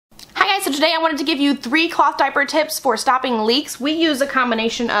guys, so today I wanted to give you 3 cloth diaper tips for stopping leaks. We use a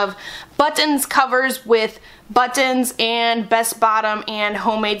combination of buttons covers with buttons and best bottom and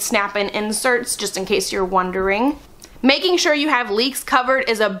homemade snap-in inserts, just in case you're wondering. Making sure you have leaks covered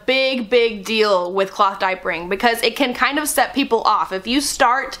is a big deal with cloth diapering because it can kind of set people off. If you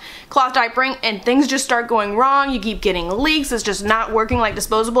start cloth diapering and things just start going wrong, you keep getting leaks, it's just not working like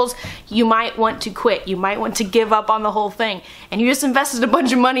disposables, you might want to quit. You might want to give up on the whole thing. And you just invested a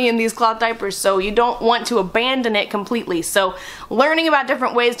bunch of money in these cloth diapers, so you don't want to abandon it completely. So learning about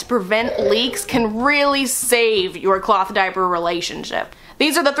different ways to prevent leaks can really save your cloth diaper relationship.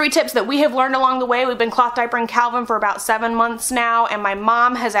 These are the 3 tips that we have learned along the way. We've been cloth diapering Calvin for about 7 months now, and my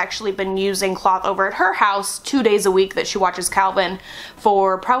mom has actually been using cloth over at her house 2 days a week that she watches Calvin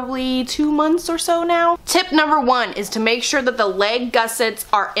for probably 2 months or so now. Tip number 1 is to make sure that the leg gussets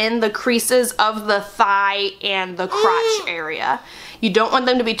are in the creases of the thigh and the crotch area. You don't want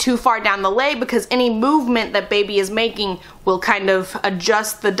them to be too far down the leg because any movement that baby is making will kind of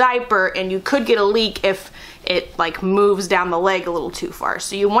adjust the diaper, and you could get a leak if it like moves down the leg a little too far.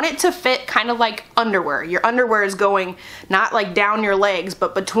 So you want it to fit kind of like underwear. Your underwear is going not like down your legs,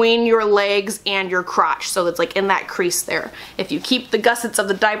 but between your legs and your crotch. So it's like in that crease there. If you keep the gussets of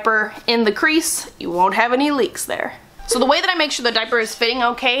the diaper in the crease, you won't have any leaks there. So the way that I make sure the diaper is fitting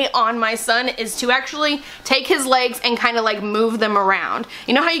okay on my son is to actually take his legs and kind of like move them around.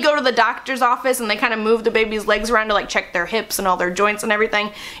 You know how you go to the doctor's office and they kind of move the baby's legs around to like check their hips and all their joints and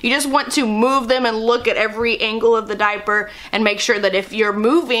everything? You just want to move them and look at every angle of the diaper and make sure that if you're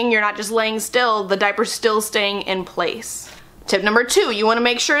moving, you're not just laying still, the diaper's still staying in place. Tip number 2, you want to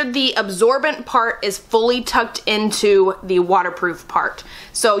make sure the absorbent part is fully tucked into the waterproof part.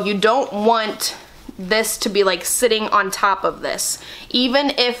 So you don't want this to be like sitting on top of this.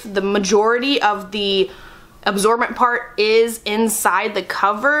 Even if the majority of the absorbent part is inside the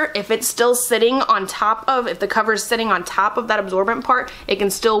cover, if it's still sitting on top of, if the cover is sitting on top of that absorbent part, it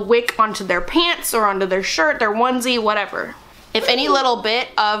can still wick onto their pants or onto their shirt, their onesie, whatever. If any little bit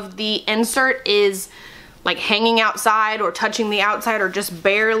of the insert is like hanging outside or touching the outside or just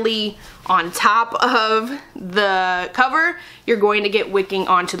barely on top of the cover, you're going to get wicking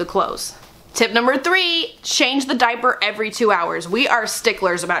onto the clothes. Tip number 3, change the diaper every 2 hours. We are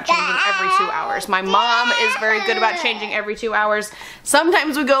sticklers about changing every 2 hours. My mom is very good about changing every 2 hours.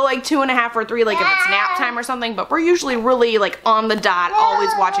 Sometimes we go like 2.5 or 3, like if it's nap time or something, but we're usually really like on the dot,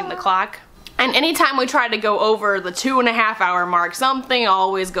 always watching the clock. And anytime we try to go over the 2.5 hour mark, something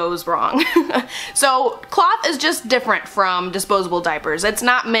always goes wrong. So cloth is just different from disposable diapers. It's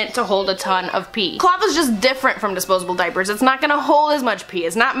not meant to hold a ton of pee. Cloth is just different from disposable diapers. It's not gonna hold as much pee.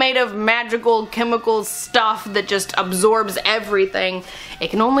 It's not made of magical chemical stuff that just absorbs everything.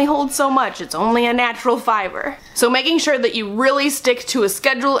 It can only hold so much. It's only a natural fiber. So making sure that you really stick to a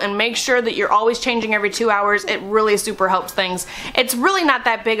schedule and make sure that you're always changing every 2 hours, it really super helps things. It's really not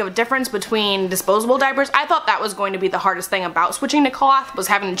that big of a difference between disposable diapers. I thought that was going to be the hardest thing about switching to cloth, was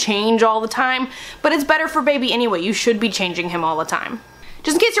having to change all the time, but it's better for baby anyway. You should be changing him all the time.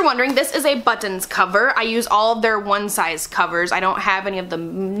 Just in case you're wondering, this is a buttons cover. I use all of their one size covers. I don't have any of the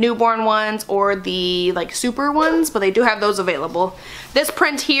newborn ones or the like super ones, but they do have those available. This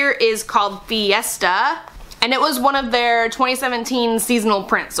print here is called Fiesta, and it was one of their 2017 seasonal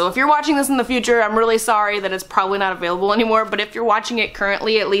prints. So if you're watching this in the future, I'm really sorry that it's probably not available anymore, but if you're watching it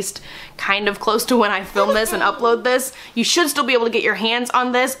currently, at least kind of close to when I film this and upload this, you should still be able to get your hands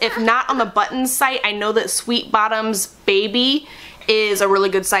on this. If not on the buttons site, I know that Sweet Bottoms Baby is a really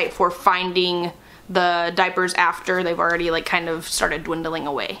good site for finding the diapers after they've already like kind of started dwindling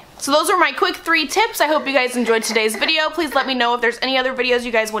away. So those are my quick 3 tips. I hope you guys enjoyed today's video. Please let me know if there's any other videos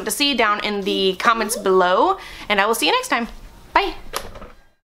you guys want to see down in the comments below, and I will see you next time. Bye!